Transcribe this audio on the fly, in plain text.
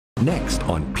Next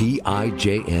on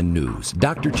PIJN News,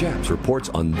 Dr. Chaps reports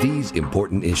on these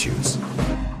important issues.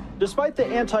 Despite the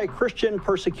anti-Christian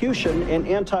persecution and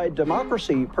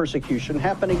anti-democracy persecution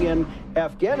happening in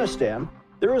Afghanistan,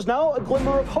 there is now a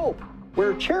glimmer of hope,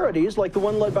 where charities like the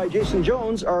one led by Jason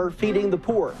Jones are feeding the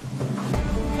poor.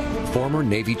 Former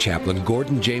Navy chaplain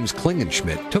Gordon James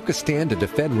Klingenschmitt took a stand to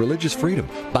defend religious freedom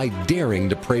by daring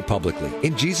to pray publicly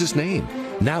in Jesus' name.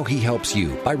 Now he helps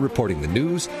you by reporting the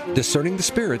news, discerning the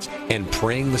spirits, and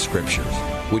praying the scriptures.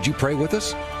 Would you pray with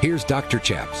us? Here's Dr.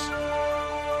 Chaps.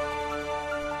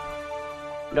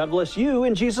 God bless you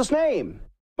in Jesus' name.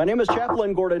 My name is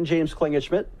Chaplain Gordon James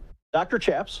Klingenschmitt, Dr.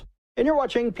 Chaps, and you're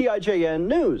watching PIJN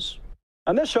News.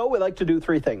 On this show, we like to do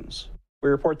three things. We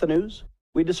report the news,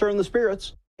 we discern the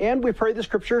spirits, and we pray the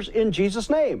scriptures in Jesus'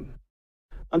 name.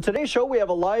 On today's show, we have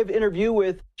a live interview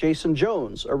with Jason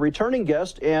Jones, a returning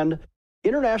guest and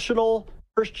international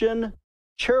Christian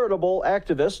charitable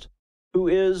activist who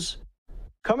is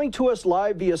coming to us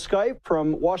live via Skype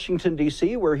from Washington,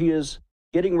 D.C., where he is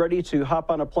getting ready to hop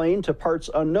on a plane to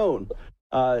parts unknown.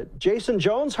 Jason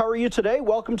Jones, how are you today?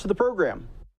 Welcome to the program.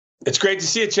 It's great to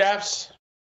see you, Chaps.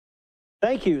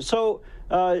 Thank you. So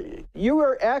you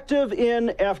were active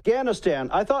in Afghanistan.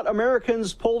 I thought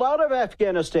Americans pulled out of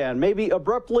Afghanistan, maybe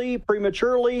abruptly,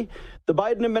 prematurely. The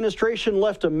Biden administration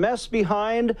left a mess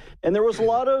behind, and there was a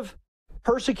lot of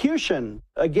persecution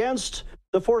against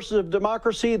the forces of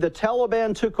democracy. The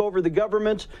Taliban took over the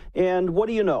government, and what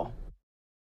do you know?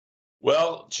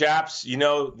 Well, Chaps, you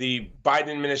know, the Biden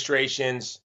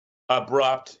administration's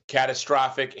abrupt,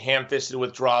 catastrophic, ham-fisted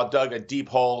withdrawal dug a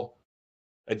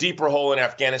deeper hole in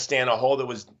Afghanistan, a hole that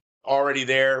was already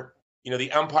there. You know,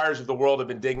 the empires of the world have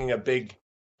been digging a big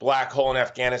black hole in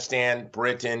Afghanistan: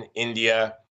 Britain,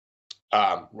 India,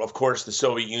 of course, the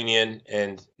Soviet Union,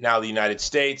 and now the United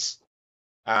States.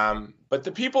 But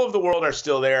the people of the world are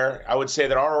still there. I would say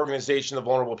that our organization, the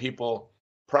Vulnerable People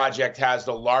Project, has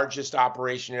the largest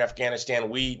operation in Afghanistan.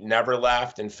 We never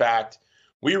left. In fact,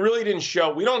 we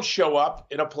don't show up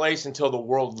in a place until the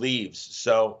world leaves.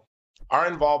 So our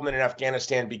involvement in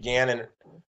Afghanistan began in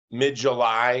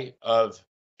mid-July of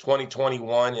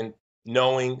 2021, and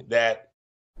knowing that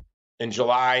in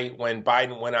July, when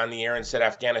Biden went on the air and said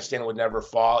Afghanistan would never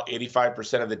fall,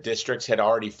 85% of the districts had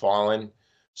already fallen.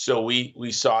 So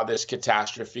we saw this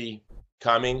catastrophe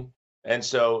coming. And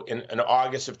so in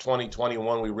August of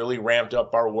 2021, we really ramped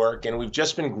up our work, and we've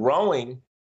just been growing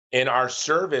in our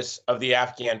service of the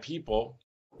Afghan people,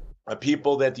 a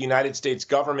people that the United States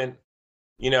government,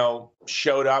 you know,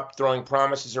 showed up throwing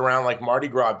promises around like Mardi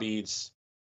Gras beads,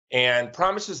 and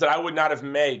promises that I would not have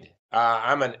made.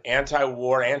 I'm an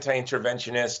anti-war,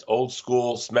 anti-interventionist, old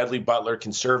school, Smedley Butler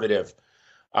conservative.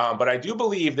 But I do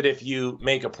believe that if you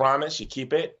make a promise, you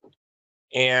keep it.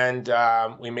 And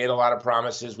we made a lot of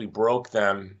promises. We broke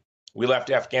them. We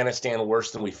left Afghanistan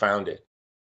worse than we found it.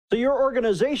 So your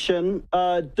organization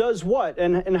does what?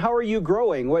 And how are you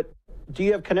growing? What do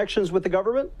you have connections with the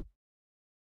government?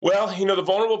 Well, you know, the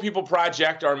Vulnerable People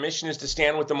Project, our mission is to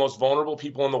stand with the most vulnerable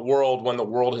people in the world when the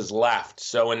world has left.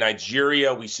 So in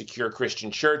Nigeria, we secure Christian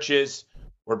churches.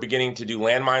 We're beginning to do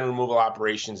landmine removal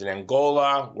operations in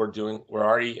Angola. We're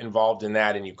already involved in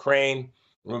that in Ukraine,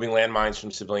 removing landmines from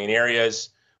civilian areas.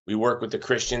 We work with the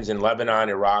Christians in Lebanon,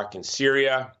 Iraq, and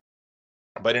Syria.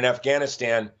 But in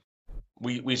Afghanistan,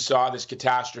 we saw this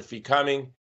catastrophe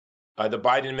coming. The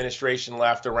Biden administration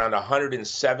left around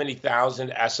 170,000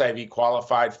 SIV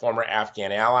qualified former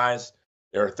Afghan allies.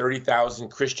 There are 30,000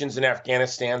 Christians in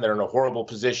Afghanistan that are in a horrible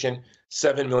position,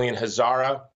 7 million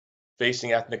Hazara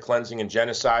facing ethnic cleansing and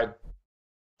genocide.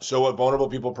 So what Vulnerable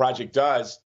People Project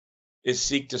does is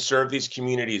seek to serve these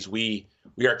communities. We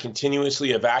are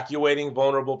continuously evacuating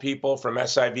vulnerable people from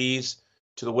SIVs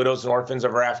to the widows and orphans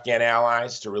of our Afghan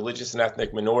allies, to religious and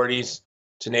ethnic minorities,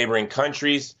 to neighboring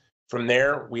countries. From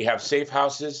there, we have safe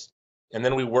houses, and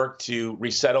then we work to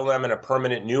resettle them in a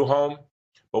permanent new home.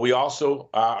 But we also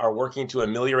are working to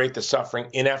ameliorate the suffering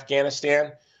in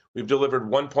Afghanistan. We've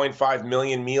delivered 1.5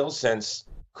 million meals since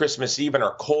Christmas Eve in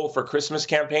our Coal for Christmas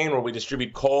campaign, where we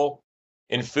distribute coal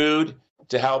and food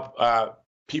to help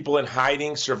people in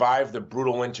hiding survive the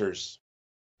brutal winters.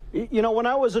 You know, when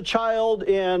I was a child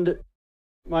and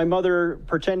my mother,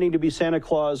 pretending to be Santa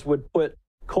Claus, would put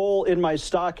coal in my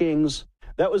stockings,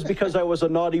 that was because I was a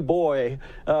naughty boy.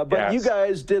 But yes, you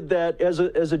guys did that as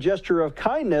a gesture of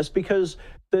kindness, because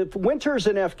the winters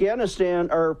in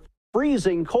Afghanistan are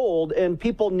freezing cold and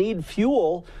people need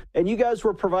fuel, and you guys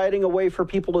were providing a way for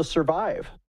people to survive.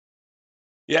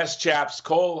 Yes, Chaps,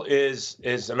 coal is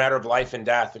a matter of life and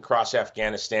death across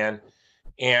Afghanistan,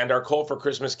 and our Coal for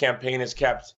Christmas campaign has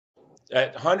kept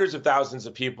hundreds of thousands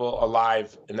of people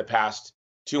alive in the past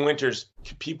 2 winters,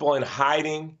 people in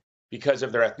hiding because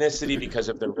of their ethnicity, because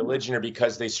of their religion, or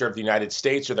because they serve the United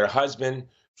States, or their husband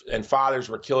and fathers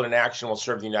were killed in action while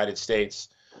serving the United States.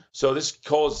 So this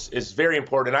coal is very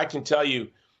important. I can tell you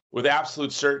with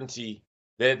absolute certainty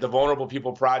that the Vulnerable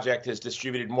People Project has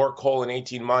distributed more coal in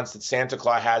 18 months than Santa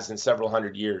Claus has in several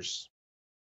hundred years.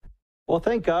 Well,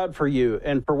 thank God for you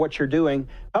and for what you're doing.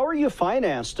 How are you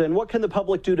financed, and what can the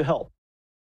public do to help?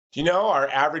 You know, our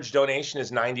average donation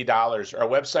is $90. Our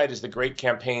website is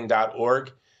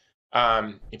thegreatcampaign.org.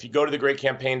 If you go to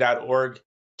thegreatcampaign.org,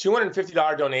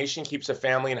 $250 donation keeps a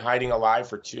family in hiding alive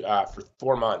for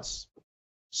 4 months.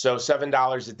 So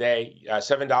 $7 a day,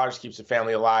 $7 keeps a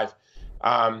family alive.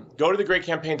 Go to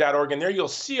thegreatcampaign.org, and there you'll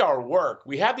see our work.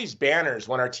 We have these banners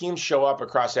when our teams show up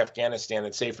across Afghanistan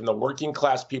that say, from the working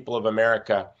class people of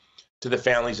America to the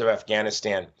families of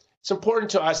Afghanistan. It's important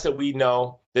to us that we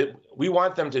know that we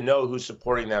want them to know who's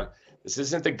supporting them. This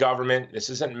isn't the government. This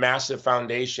isn't massive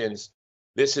foundations.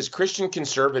 This is Christian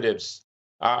conservatives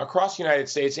across the United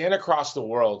States and across the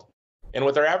world. And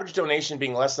with our average donation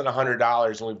being less than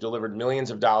 $100, and we've delivered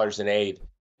millions of dollars in aid,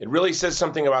 it really says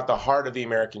something about the heart of the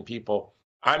American people.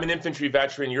 I'm an infantry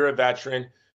veteran, you're a veteran,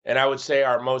 and I would say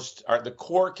the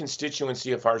core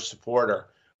constituency of our support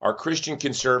are Christian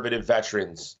conservative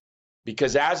veterans.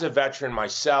 Because as a veteran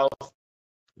myself,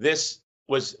 this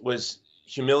was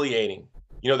humiliating.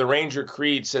 You know, the Ranger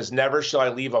Creed says, "Never shall I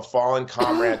leave a fallen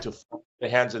comrade to fall in the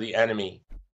hands of the enemy."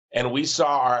 And we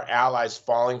saw our allies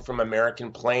falling from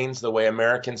American planes the way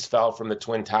Americans fell from the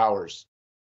Twin Towers.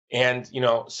 And, you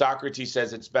know, Socrates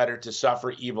says it's better to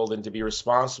suffer evil than to be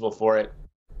responsible for it.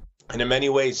 And in many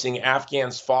ways, seeing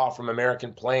Afghans fall from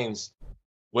American planes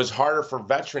was harder for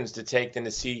veterans to take than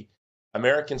to see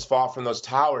Americans fall from those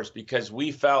towers, because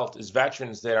we felt as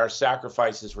veterans that our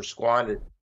sacrifices were squandered.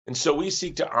 And so we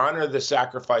seek to honor the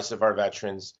sacrifice of our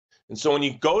veterans. And so when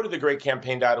you go to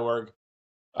thegreatcampaign.org,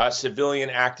 civilian,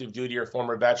 active duty, or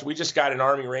former veteran, we just got an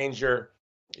Army Ranger,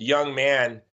 a young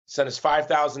man, sent us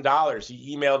 $5,000.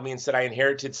 He emailed me and said, I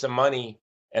inherited some money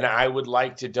and I would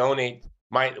like to donate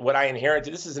what I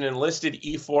inherited. This is an enlisted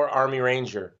E4 Army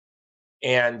Ranger.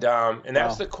 And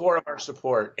that's the core of our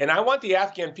support. And I want the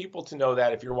Afghan people to know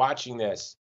that, if you're watching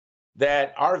this,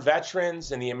 that our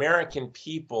veterans and the American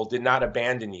people did not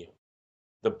abandon you.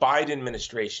 The Biden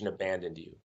administration abandoned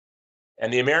you.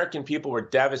 And the American people were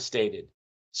devastated.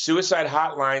 Suicide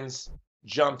hotlines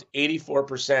jumped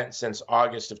 84% since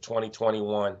August of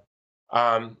 2021.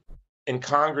 In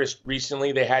Congress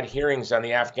recently, they had hearings on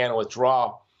the Afghan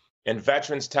withdrawal, and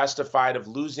veterans testified of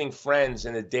losing friends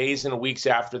in the days and weeks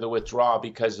after the withdrawal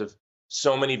because of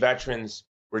so many veterans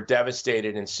were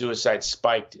devastated and suicide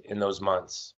spiked in those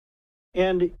months.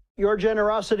 And your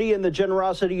generosity and the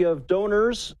generosity of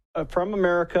donors from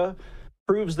America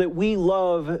proves that we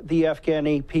love the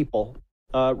Afghani people.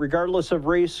 Regardless of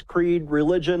race, creed,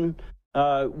 religion,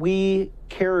 we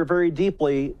care very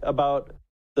deeply about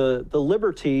the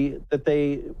liberty that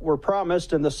they were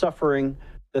promised and the suffering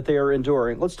that they are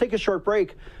enduring. Let's take a short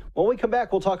break. When we come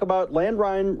back, we'll talk about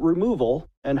landmine removal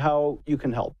and how you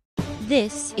can help.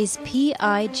 This is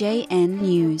PIJN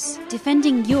News,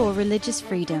 defending your religious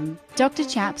freedom. Dr.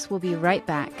 Chaps will be right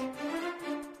back.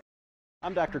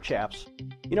 I'm Dr. Chaps.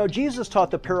 You know, Jesus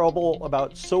taught the parable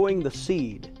about sowing the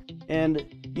seed, and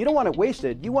you don't want it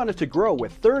wasted. You want it to grow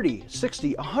with 30,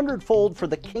 60, 100-fold for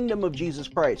the kingdom of Jesus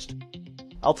Christ.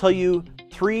 I'll tell you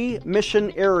 3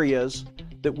 mission areas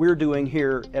that we're doing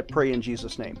here at Pray in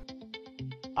Jesus' Name.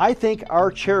 I think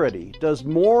our charity does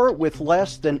more with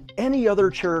less than any other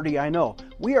charity I know.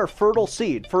 We are fertile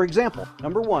seed. For example,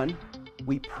 number 1,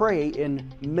 we pray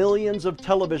in millions of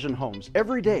television homes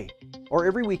every day or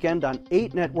every weekend on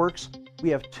 8 networks. We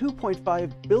have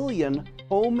 2.5 billion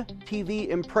home TV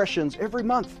impressions every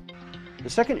month.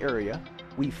 The second area,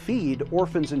 we feed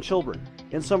orphans and children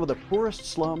in some of the poorest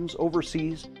slums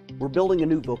overseas. We're building a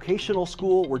new vocational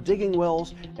school, we're digging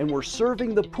wells, and we're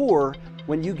serving the poor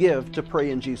when you give to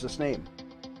Pray in Jesus' Name.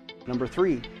 Number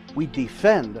 3, we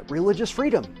defend religious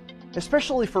freedom,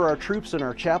 especially for our troops and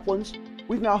our chaplains.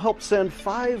 We've now helped send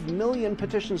 5 million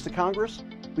petitions to Congress.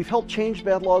 We've helped change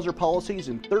bad laws or policies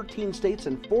in 13 states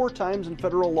and 4 times in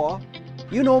federal law.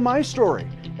 You know my story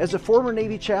as a former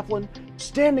Navy chaplain,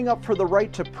 standing up for the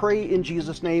right to pray in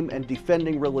Jesus' name and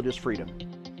defending religious freedom.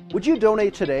 Would you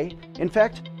donate today? In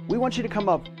fact, we want you to become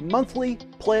a monthly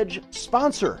pledge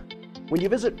sponsor. When you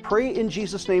visit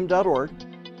prayinjesusname.org,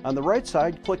 on the right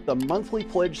side, click the monthly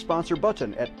pledge sponsor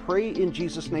button at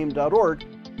prayinjesusname.org.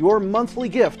 Your monthly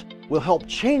gift will help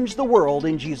change the world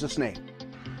in Jesus' name.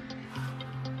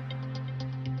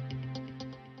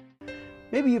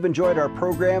 Maybe you've enjoyed our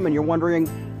program and you're wondering,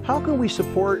 how can we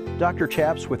support Dr.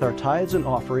 Chaps with our tithes and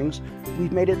offerings?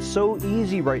 We've made it so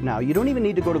easy right now. You don't even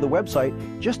need to go to the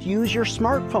website. Just use your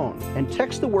smartphone and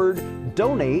text the word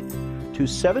donate to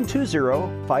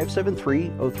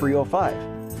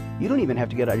 720-573-0305. You don't even have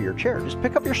to get out of your chair. Just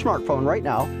pick up your smartphone right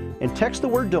now and text the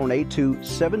word donate to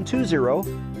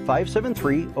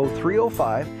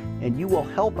 720-573-0305, and you will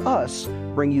help us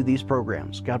bring you these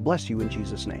programs. God bless you in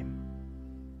Jesus' name.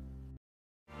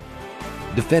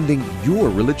 Defending your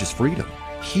religious freedom.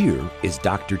 Here is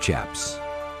Dr. Chaps.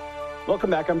 Welcome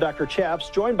back. I'm Dr. Chaps,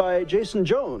 joined by Jason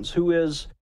Jones, who is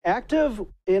active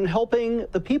in helping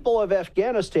the people of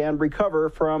Afghanistan recover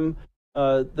from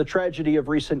the tragedy of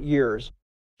recent years.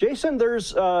 Jason,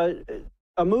 there's a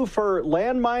move for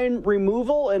landmine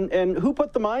removal, and who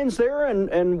put the mines there,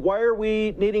 and why are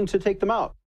we needing to take them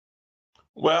out?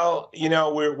 Well, you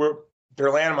know, there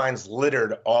are landmines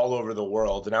littered all over the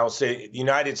world. And I will say the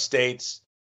United States,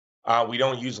 we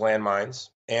don't use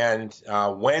landmines. And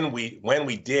when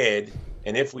we did,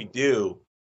 and if we do,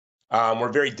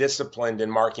 we're very disciplined in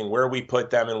marking where we put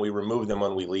them, and we remove them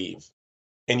when we leave.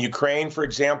 In Ukraine, for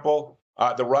example,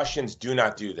 the Russians do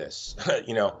not do this.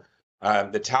 The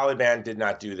Taliban did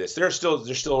not do this. There's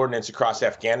still ordinance across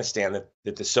Afghanistan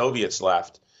that the Soviets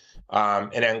left.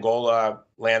 In Angola,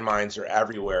 landmines are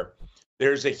everywhere.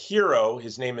 There's a hero.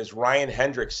 His name is Ryan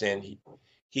Hendrickson.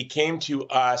 He came to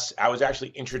us. I was actually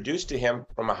introduced to him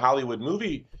from a Hollywood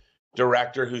movie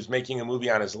director who's making a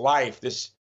movie on his life. This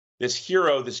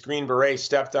hero, this Green Beret,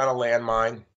 stepped on a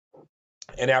landmine,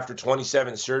 and after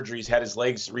 27 surgeries, had his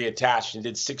legs reattached and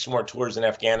did 6 more tours in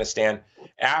Afghanistan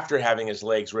after having his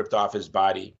legs ripped off his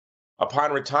body.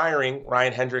 Upon retiring,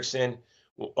 Ryan Hendrickson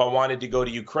wanted to go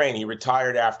to Ukraine. He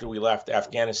retired after we left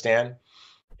Afghanistan,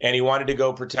 and he wanted to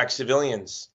go protect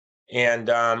civilians.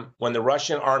 And when the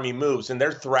Russian army moves, and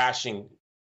they're thrashing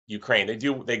Ukraine,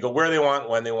 they go where they want,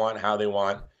 when they want, how they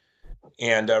want,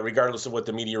 and regardless of what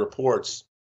the media reports.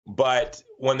 But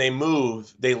when they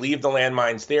move, they leave the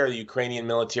landmines there. The Ukrainian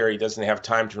military doesn't have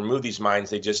time to remove these mines.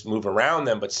 They just move around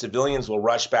them, but civilians will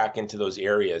rush back into those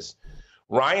areas.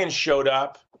 Ryan showed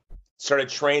up, started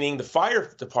training the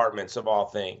fire departments of all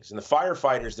things. And the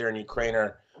firefighters there in Ukraine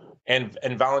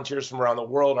and volunteers from around the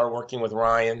world are working with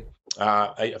Ryan.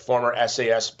 A former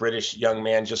SAS British young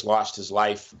man just lost his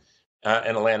life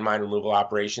in a landmine removal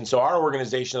operation. So our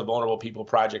organization, the Vulnerable People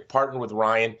Project, partnered with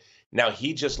Ryan. Now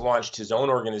he just launched his own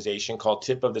organization called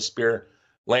Tip of the Spear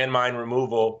Landmine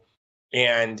Removal,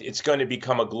 and it's going to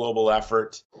become a global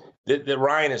effort. The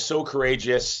Ryan is so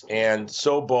courageous and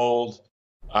so bold.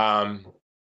 And,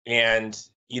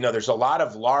 there's a lot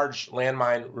of large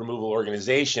landmine removal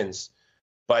organizations,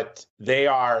 but they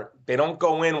don't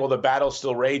go in while the battle's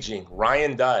still raging.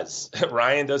 Ryan does.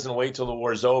 Ryan doesn't wait till the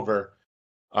war's over.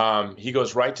 He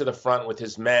goes right to the front with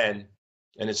his men.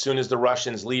 And as soon as the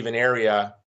Russians leave an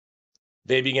area,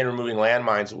 they begin removing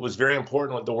landmines. It was very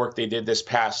important with the work they did this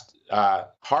past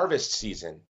harvest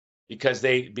season, because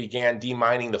they began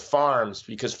demining the farms,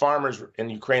 because farmers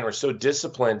in Ukraine were so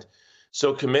disciplined,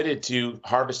 so committed to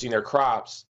harvesting their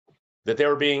crops, that they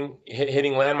were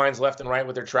hitting landmines left and right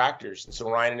with their tractors. And so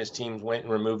Ryan and his team went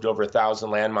and removed over 1,000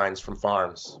 landmines from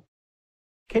farms.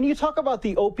 Can you talk about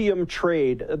the opium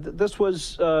trade? This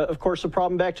was, of course, a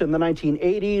problem back in the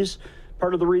 1980s,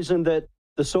 part of the reason that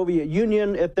the Soviet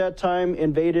Union at that time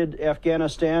invaded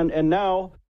Afghanistan. And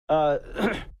now,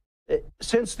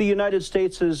 since the United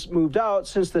States has moved out,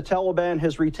 since the Taliban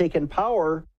has retaken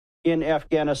power in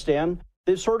Afghanistan,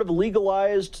 they've sort of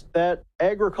legalized that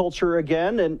agriculture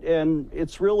again, and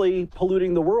it's really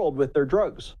polluting the world with their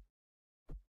drugs.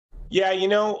 Yeah,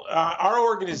 our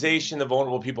organization, the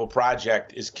Vulnerable People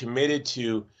Project, is committed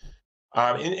to,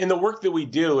 in the work that we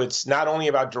do, it's not only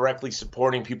about directly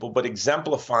supporting people, but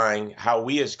exemplifying how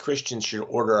we as Christians should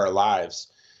order our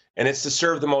lives. And it's to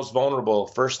serve the most vulnerable,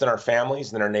 first in our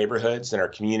families, then our neighborhoods, and our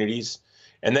communities.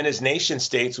 And then as nation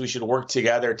states, we should work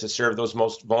together to serve those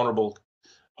most vulnerable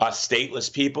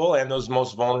stateless people and those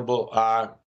most vulnerable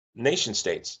nation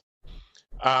states.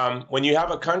 When you have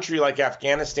a country like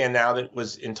Afghanistan now that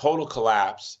was in total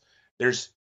collapse, there's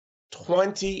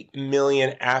 20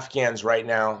 million Afghans right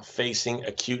now facing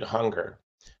acute hunger.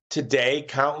 Today,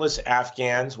 countless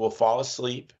Afghans will fall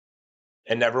asleep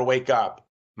and never wake up.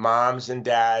 Moms and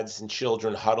dads and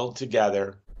children huddled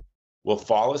together will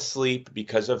fall asleep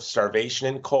because of starvation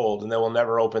and cold, and they will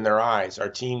never open their eyes. Our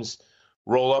teams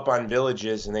roll up on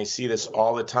villages, and they see this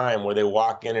all the time, where they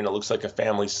walk in and it looks like a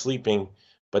family sleeping,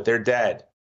 but they're dead.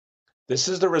 This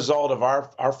is the result of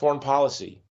our foreign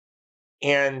policy.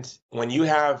 And when you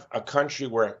have a country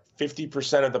where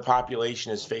 50% of the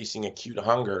population is facing acute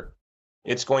hunger,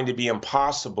 it's going to be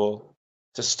impossible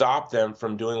to stop them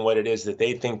from doing what it is that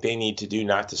they think they need to do,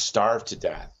 not to starve to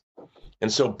death.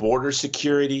 And so border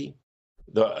security,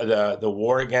 the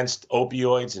war against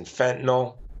opioids and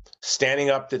fentanyl, standing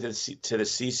up to the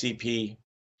CCP,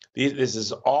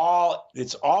 it's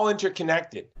all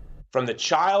interconnected. From the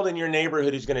child in your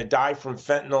neighborhood who's going to die from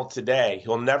fentanyl today,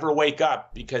 he'll never wake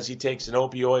up because he takes an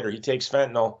opioid or he takes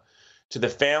fentanyl, to the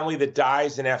family that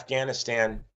dies in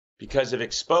Afghanistan because of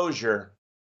exposure.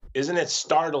 Isn't it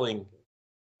startling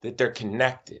that they're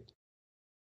connected?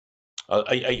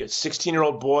 A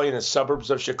 16-year-old boy in the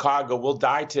suburbs of Chicago will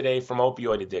die today from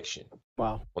opioid addiction.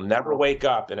 Wow. Will never wake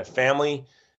up. And a family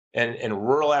in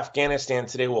rural Afghanistan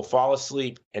today will fall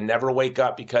asleep and never wake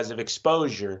up because of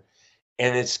exposure.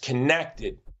 And it's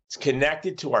connected. It's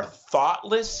connected to our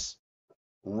thoughtless,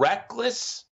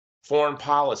 reckless foreign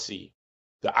policy.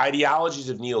 The ideologies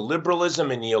of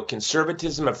neoliberalism and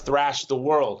neoconservatism have thrashed the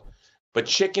world, but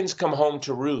chickens come home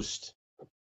to roost.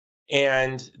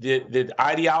 And the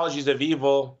ideologies of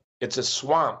evil, it's a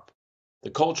swamp.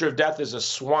 The culture of death is a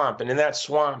swamp. And in that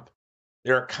swamp,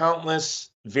 there are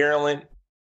countless virulent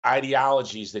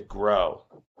ideologies that grow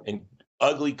and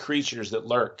ugly creatures that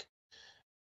lurk.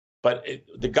 But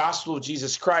the gospel of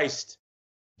Jesus Christ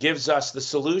gives us the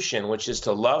solution, which is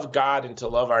to love God and to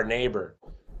love our neighbor,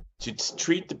 to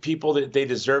treat the people that they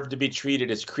deserve to be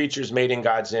treated as creatures made in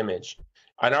God's image.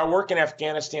 In our work in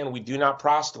Afghanistan, we do not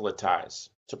proselytize.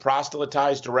 To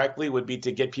proselytize directly would be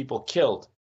to get people killed.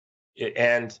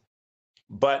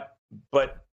 But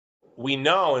we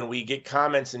know, and we get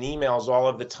comments and emails all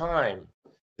of the time,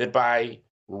 that by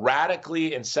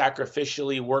radically and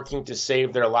sacrificially working to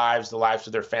save their lives, the lives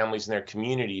of their families and their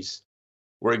communities,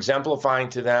 we're exemplifying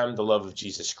to them the love of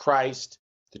Jesus Christ,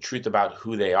 the truth about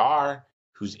who they are,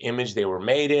 whose image they were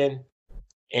made in.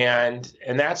 And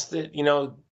that's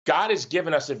God has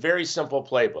given us a very simple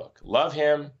playbook. Love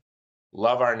him,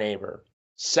 love our neighbor.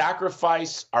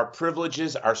 Sacrifice our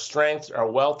privileges, our strength,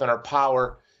 our wealth, and our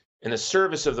power in the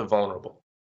service of the vulnerable.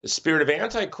 The spirit of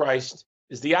Antichrist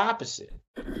is the opposite.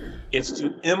 It's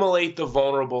to immolate the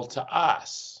vulnerable to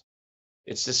us.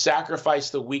 It's to sacrifice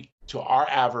the weak to our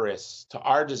avarice, to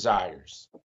our desires.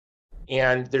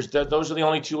 And those are the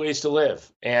only two ways to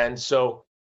live. And so,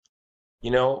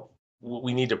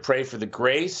 we need to pray for the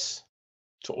grace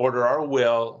to order our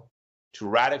will, to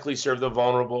radically serve the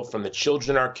vulnerable, from the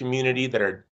children in our community that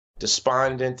are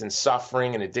despondent and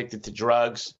suffering and addicted to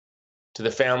drugs, to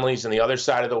the families on the other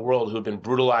side of the world who've been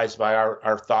brutalized by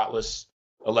our thoughtless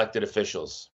elected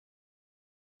officials.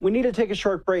 We need to take a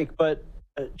short break, but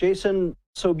Jason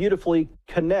so beautifully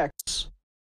connects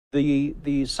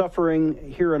the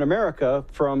suffering here in America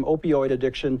from opioid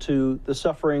addiction to the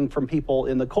suffering from people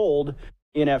in the cold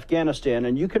in Afghanistan.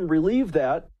 And you can relieve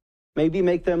that, maybe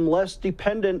make them less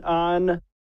dependent on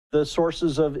the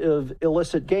sources of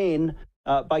illicit gain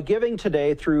by giving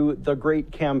today through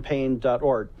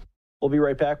thegreatcampaign.org. We'll be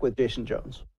right back with Jason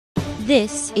Jones.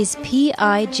 This is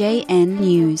PIJN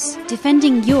News,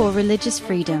 defending your religious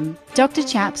freedom. Dr.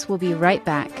 Chaps will be right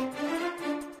back.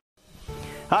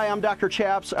 Hi, I'm Dr.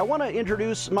 Chaps. I want to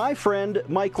introduce my friend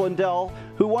Mike Lindell,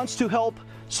 who wants to help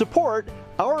support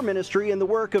our ministry in the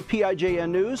work of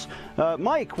PIJN News.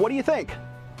 Mike, what do you think?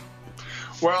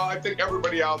 Well, I think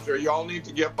everybody out there, you all need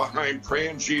to get behind Pray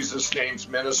in Jesus' Name's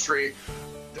ministry.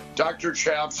 Dr.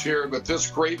 Chaps here with this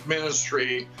great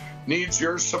ministry needs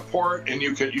your support, and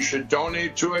you should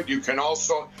donate to it. You can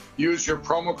also use your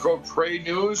promo code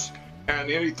PRAYNEWS, and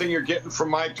anything you're getting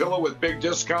from MyPillow with big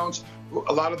discounts,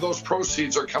 a lot of those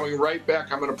proceeds are coming right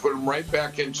back. I'm going to put them right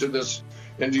back into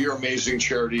your amazing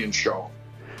charity and show.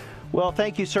 Well,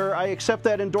 thank you, sir. I accept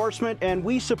that endorsement, and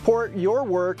we support your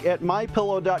work at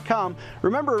MyPillow.com.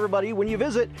 Remember, everybody, when you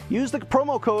visit, use the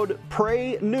promo code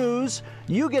PRAYNEWS.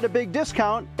 You get a big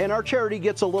discount, and our charity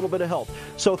gets a little bit of help.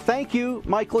 So thank you,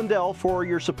 Mike Lindell, for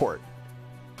your support.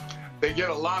 They get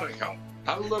a lot of help.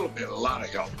 Not a little bit, a lot of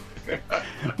help.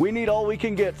 We need all we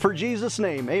can get. For Jesus'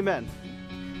 name, amen.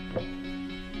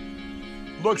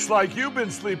 Looks like you've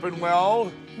been sleeping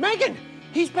well. Megan,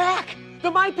 he's back.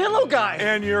 The MyPillow guy.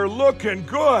 And you're looking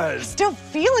good. Still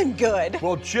feeling good.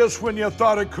 Well, just when you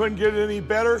thought it couldn't get any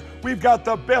better, we've got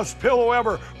the best pillow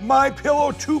ever,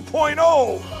 MyPillow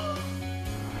 2.0.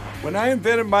 When I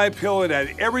invented MyPillow, it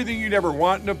had everything you'd ever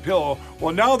want in a pillow.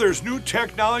 Well, now there's new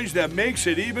technology that makes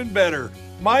it even better.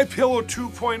 MyPillow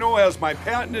 2.0 has my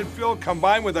patented fill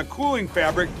combined with a cooling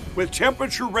fabric with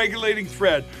temperature-regulating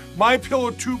thread.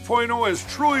 MyPillow 2.0 is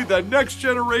truly the next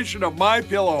generation of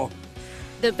MyPillow.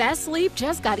 The best sleep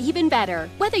just got even better.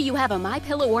 Whether you have a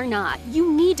MyPillow or not,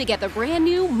 you need to get the brand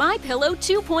new MyPillow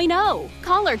 2.0.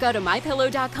 Call or go to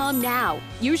MyPillow.com now.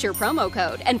 Use your promo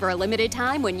code, and for a limited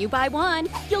time when you buy one,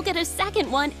 you'll get a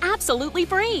second one absolutely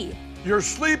free. You're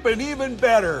sleeping even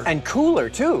better. And cooler,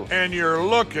 too. And you're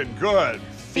looking good.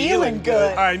 Feeling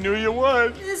good. I knew you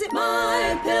would. Visit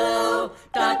MyPillow.com.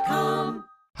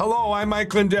 Hello, I'm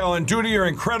Mike Lindell, and due to your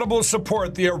incredible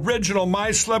support, the original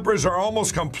My Slippers are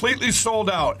almost completely sold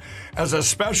out. As a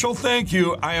special thank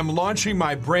you, I am launching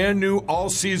my brand new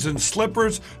all-season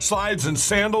slippers, slides, and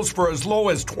sandals for as low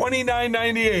as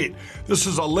 $29.98. This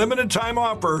is a limited time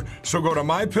offer, so go to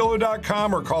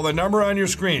MyPillow.com or call the number on your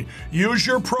screen. Use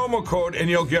your promo code, and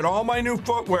you'll get all my new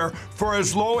footwear for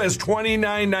as low as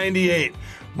 $29.98.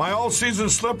 My all-season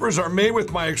slippers are made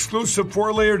with my exclusive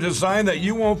 4-layer design that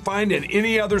you won't find in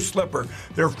any other slipper.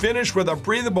 They're finished with a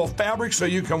breathable fabric so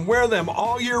you can wear them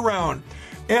all year round.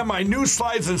 And my new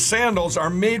slides and sandals are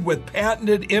made with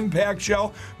patented impact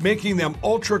gel, making them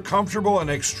ultra comfortable and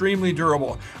extremely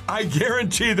durable. I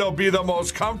guarantee they'll be the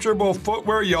most comfortable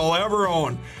footwear you'll ever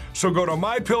own. So go to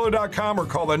MyPillow.com or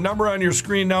call the number on your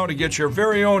screen now to get your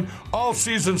very own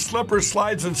all-season slippers,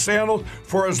 slides, and sandals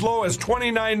for as low as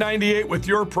 $29.98 with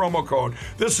your promo code.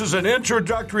 This is an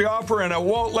introductory offer and it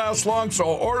won't last long, so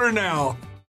order now.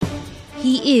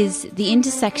 He is the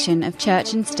intersection of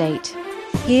church and state.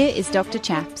 Here is Dr.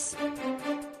 Chaps.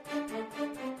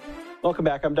 Welcome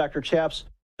back. I'm Dr. Chaps.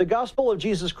 The gospel of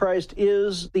Jesus Christ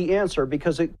is the answer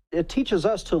because it teaches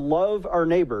us to love our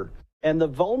neighbor. And the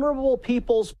Vulnerable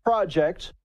Peoples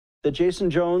Project that Jason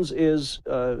Jones has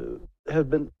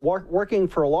been working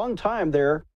for a long time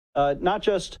there, not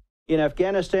just in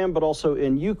Afghanistan, but also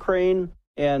in Ukraine,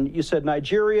 and you said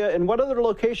Nigeria, and what other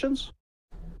locations?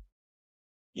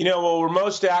 You know, well, we're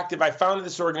most active. I founded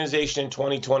this organization in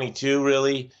 2022,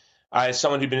 really, as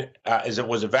someone who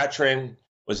was a veteran,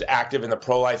 was active in the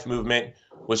pro-life movement,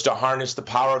 was to harness the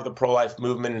power of the pro-life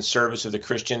movement in service of the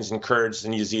Christians and Kurds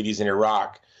and Yazidis in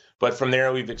Iraq. But from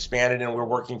there, we've expanded, and we're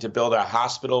working to build a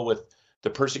hospital with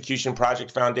the Persecution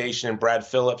Project Foundation and Brad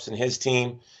Phillips and his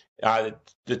team that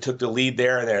took the lead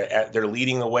there, and they're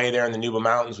leading the way there in the Nuba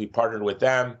Mountains. We partnered with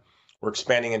them. We're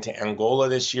expanding into Angola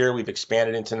this year. We've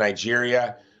expanded into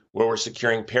Nigeria, where we're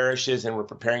securing parishes, and we're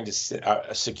preparing to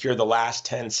secure the last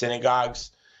 10 synagogues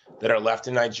that are left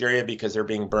in Nigeria because they're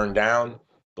being burned down.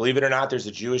 Believe it or not, there's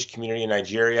a Jewish community in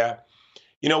Nigeria.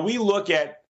 You know, we look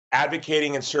at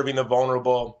advocating and serving the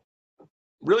vulnerable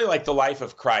really like the life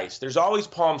of Christ. There's always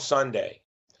Palm Sunday.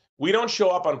 We don't show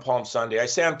up on Palm Sunday. I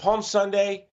say on Palm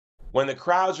Sunday, when the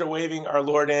crowds are waving our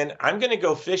Lord in, I'm going to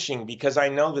go fishing because I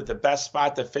know that the best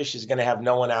spot to fish is going to have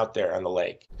no one out there on the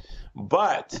lake.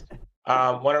 But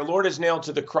when our Lord is nailed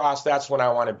to the cross, that's when I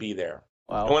want to be there.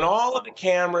 Wow. And when all of the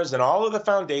cameras and all of the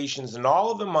foundations and all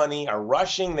of the money are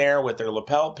rushing there with their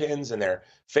lapel pins and their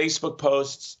Facebook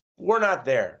posts, we're not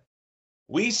there.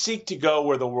 We seek to go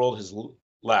where the world has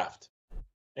left.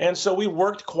 And so we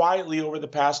worked quietly over the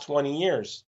past 20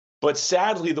 years. But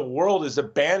sadly, the world is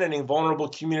abandoning vulnerable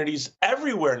communities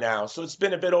everywhere now. So it's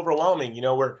been a bit overwhelming. You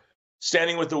know, we're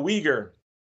standing with the Uyghur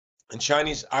in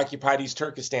Chinese-occupied East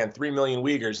Turkestan, 3 million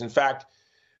Uyghurs. In fact,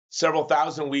 several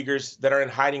thousand Uyghurs that are in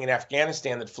hiding in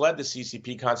Afghanistan that fled the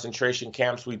CCP concentration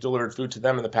camps. We've delivered food to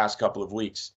them in the past couple of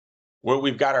weeks. Where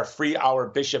we've got our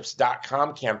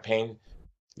FreeOurBishops.com campaign.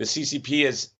 The CCP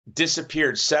has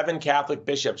disappeared 7 Catholic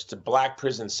bishops to Black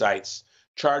prison sites,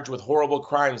 charged with horrible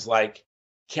crimes like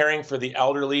caring for the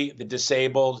elderly, the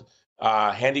disabled,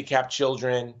 handicapped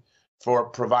children, for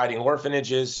providing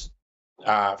orphanages,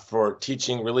 for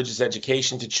teaching religious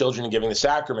education to children and giving the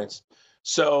sacraments.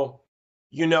 So,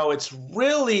 you know, it's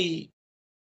really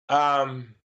none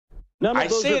of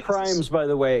those are crimes, by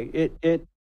the way. It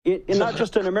not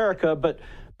just in America, but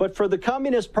for the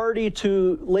Communist Party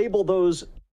to label those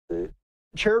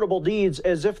charitable deeds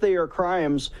as if they are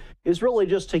crimes is really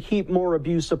just to heap more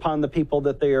abuse upon the people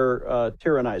that they are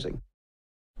tyrannizing.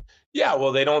 Yeah,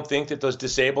 well, they don't think that those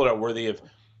disabled are worthy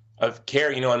of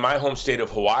care. You know, in my home state of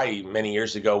Hawaii, many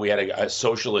years ago, we had a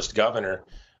socialist governor.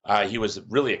 He was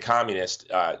really a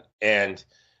communist, and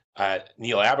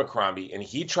Neil Abercrombie, and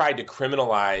he tried to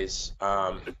criminalize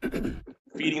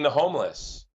feeding the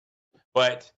homeless.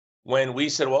 But when we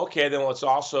said, well, okay, then let's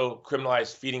also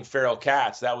criminalize feeding feral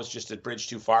cats, that was just a bridge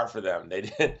too far for them. They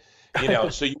didn't, you know,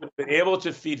 so you would have been able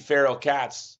to feed feral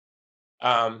cats,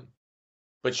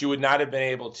 but you would not have been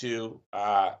able to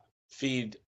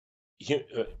feed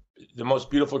the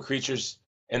most beautiful creatures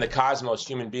in the cosmos,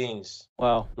 human beings.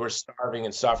 Wow. Who are starving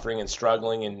and suffering and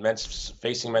struggling and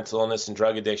facing mental illness and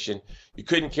drug addiction. You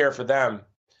couldn't care for them.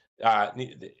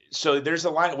 So there's a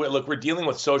line. Look, we're dealing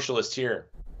with socialists here.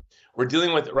 We're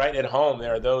dealing with right at home.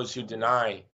 There are those who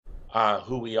deny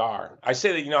who we are. I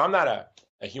say that, I'm not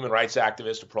a human rights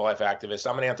activist or pro-life activist.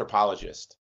 I'm an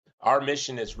anthropologist. Our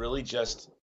mission is really just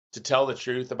to tell the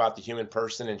truth about the human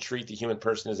person and treat the human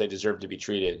person as they deserve to be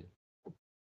treated.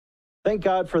 Thank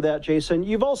God for that, Jason.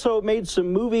 You've also made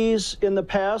some movies in the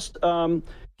past.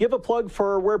 Give a plug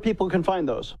for where people can find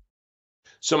those.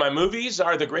 So my movies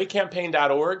are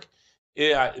thegreatcampaign.org,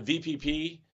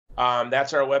 VPP.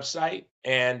 That's our website.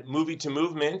 And Movie to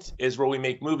Movement is where we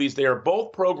make movies. They are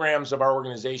both programs of our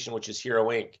organization, which is Hero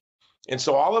Inc. And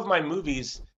so all of my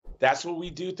movies, that's what we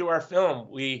do through our film.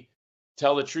 We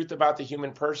tell the truth about the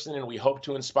human person, and we hope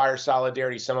to inspire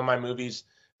solidarity. Some of my movies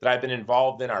that I've been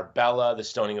involved in are Bella, The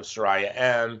Stoning of Soraya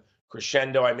M.,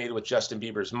 Crescendo, I made with Justin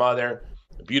Bieber's mother,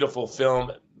 a beautiful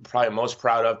film, probably most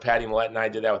proud of. Patty Millett and I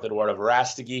did that with Eduardo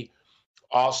Verástegui.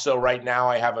 Also, right now,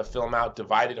 I have a film out,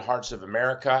 Divided Hearts of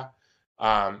America.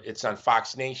 It's on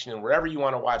Fox Nation, and wherever you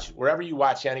want to watch, wherever you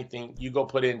watch anything, you go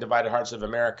put in Divided Hearts of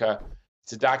America.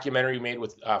 It's a documentary made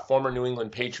with former New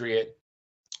England Patriot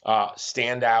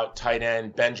standout tight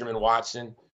end Benjamin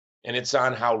Watson, and it's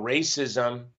on how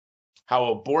racism,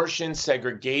 how abortion,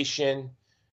 segregation,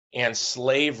 and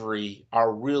slavery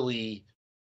are really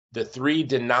the three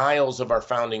denials of our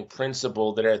founding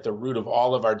principle that are at the root of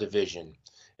all of our division.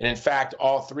 And in fact,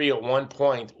 all three at one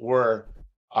point were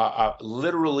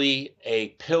literally a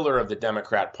pillar of the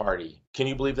Democrat Party. Can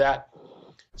you believe that?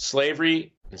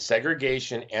 Slavery and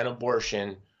segregation and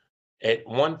abortion at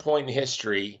one point in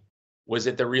history was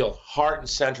at the real heart and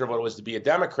center of what it was to be a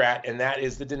Democrat, and that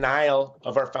is the denial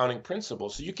of our founding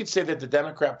principles. So you could say that the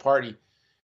Democrat Party,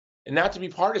 and not to be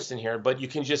partisan here, but you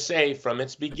can just say from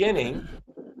its beginning,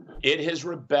 it has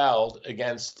rebelled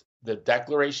against the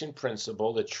Declaration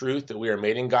principle, the truth that we are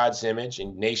made in God's image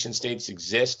and nation states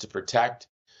exist to protect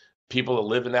people that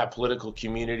live in that political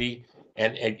community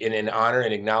and honor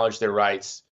and acknowledge their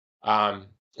rights. And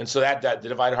so that the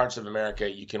Divided Hearts of America,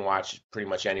 you can watch pretty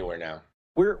much anywhere now.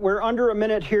 We're under a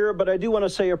minute here, but I do want to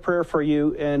say a prayer for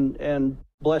you and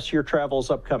bless your travels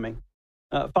upcoming.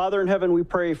 Father in heaven, we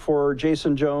pray for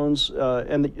Jason Jones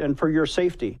and for your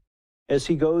safety as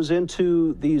he goes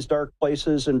into these dark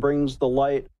places and brings the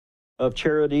light of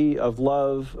charity, of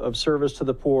love, of service to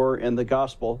the poor and the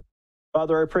gospel.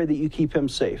 Father, I pray that you keep him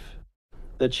safe,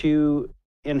 that you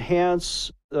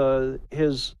enhance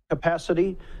his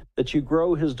capacity, that you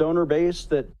grow his donor base,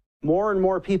 that more and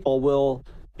more people will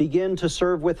begin to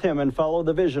serve with him and follow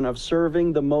the vision of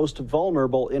serving the most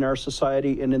vulnerable in our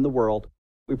society and in the world.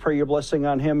 We pray your blessing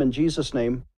on him in Jesus'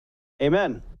 name.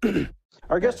 Amen.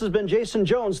 Our guest has been Jason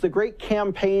Jones,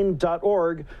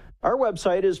 thegreatcampaign.org. Our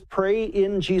website is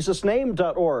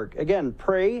prayinjesusname.org. Again,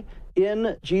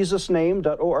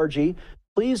 prayinjesusname.org.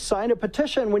 Please sign a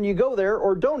petition when you go there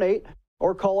or donate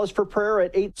or call us for prayer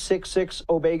at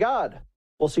 866-OBEY-GOD.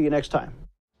 We'll see you next time.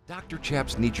 Dr.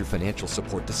 Chaps needs your financial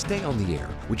support to stay on the air.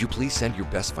 Would you please send your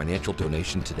best financial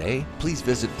donation today? Please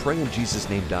visit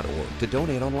prayinjesusname.org to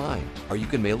donate online, or you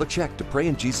can mail a check to Pray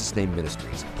in Jesus' Name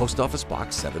Ministries, Post Office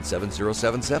Box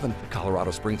 77077,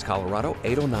 Colorado Springs, Colorado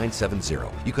 80970.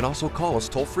 You can also call us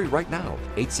toll-free right now,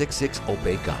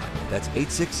 866-OBEY-GOD. That's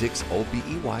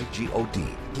 866-OBEYGOD.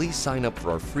 Please sign up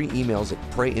for our free emails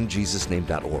at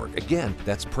prayinjesusname.org. Again,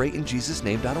 that's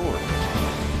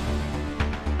prayinjesusname.org.